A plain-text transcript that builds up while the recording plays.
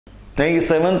എനിക്ക്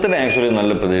സെവൻത്തിന് ആക്ച്വലി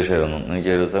നല്ല പ്രതീക്ഷയായിരുന്നു.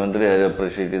 എനിക്കൊരു സെവൻത്തിൽ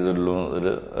അപ്രീഷിയേറ്റ് ചെയ്തിട്ടുള്ള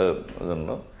ഒരു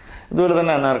ഇതുണ്ട്. ഇതുപോലെ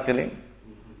തന്നെ അനാർക്കലി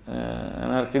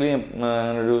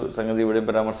അങ്ങനൊരു സംഗതി ഇവിടെ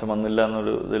പരാമർശം വന്നില്ല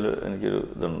എന്നൊരു ഇതിൽ എനിക്കൊരു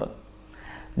ഇതുണ്ട്.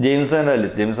 ജെയിംസ് ആൻഡ്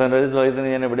ആലീസ് വായിത്തിന്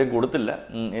ഞാൻ എവിടെയും കൊടുത്തില്ല.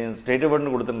 സ്റ്റേറ്റ്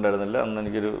അവാർഡിന് കൊടുത്തിട്ടുണ്ടായിരുന്നില്ല. അന്ന്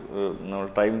എനിക്കൊരു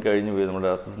ടൈം കഴിഞ്ഞു പോയി നമ്മുടെ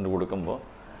അസിസ്റ്റൻ്റ് കൊടുക്കുമ്പോൾ.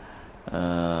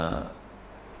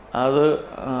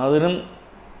 അതിനും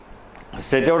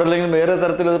സ്റ്റേറ്റ് അവാർഡ് അല്ലെങ്കിൽ വേറെ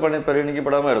തരത്തിലത്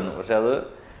പരിഗണിക്കപ്പെടാമായിരുന്നു. പക്ഷെ അത്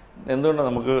എന്തുകൊണ്ടാണ്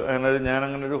നമുക്ക്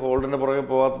ഞാനങ്ങനെ ഒരു ഹോൾഡിൻ്റെ പുറകെ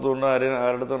പോകാത്തതുകൊണ്ടോ ആരുടെ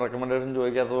അടുത്തും റെക്കമെൻഡേഷൻ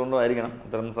ചോദിക്കാത്തതുകൊണ്ടോ ആയിരിക്കണം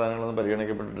ഇത്തരം സാധനങ്ങളൊന്നും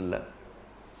പരിഗണിക്കപ്പെട്ടിട്ടില്ല.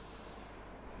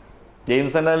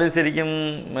 ജെയിംസ് ആൻഡ് ആലീസ് ശരിക്കും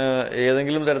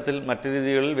ഏതെങ്കിലും തരത്തിൽ മറ്റു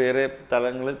രീതികളിൽ വേറെ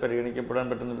തലങ്ങളിൽ പരിഗണിക്കപ്പെടാൻ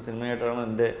പറ്റുന്നൊരു സിനിമയായിട്ടാണ്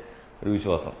എൻ്റെ ഒരു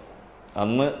വിശ്വാസം,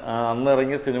 അന്ന്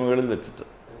ഇറങ്ങിയ സിനിമകളിൽ വെച്ചിട്ട്.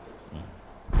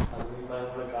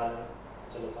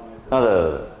 അതെ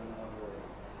അതെ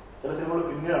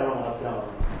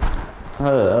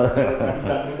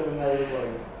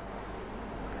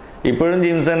ഇപ്പോഴും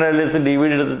ജെയിംസ് ആൻഡ് ആലീസ്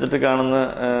DVD എടുത്തിട്ട് കാണുന്ന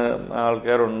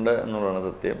ആൾക്കാരുണ്ട് എന്നുള്ളതാണ്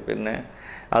സത്യം. പിന്നെ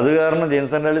അത് കാരണം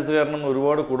ജെയിംസ് ആൻഡ് ആലീസ് കാരണം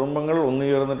ഒരുപാട് കുടുംബങ്ങൾ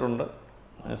ഒന്നുചേർന്നിട്ടുണ്ട്.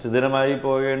 ശിഥിലമായി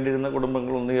പോകേണ്ടിയിരുന്ന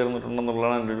കുടുംബങ്ങൾ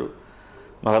ഒന്നുചേർന്നിട്ടുണ്ടെന്നുള്ളതാണ് എൻ്റെ ഒരു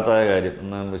മഹത്തായ കാര്യം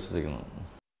എന്ന് ഞാൻ വിശ്വസിക്കുന്നു.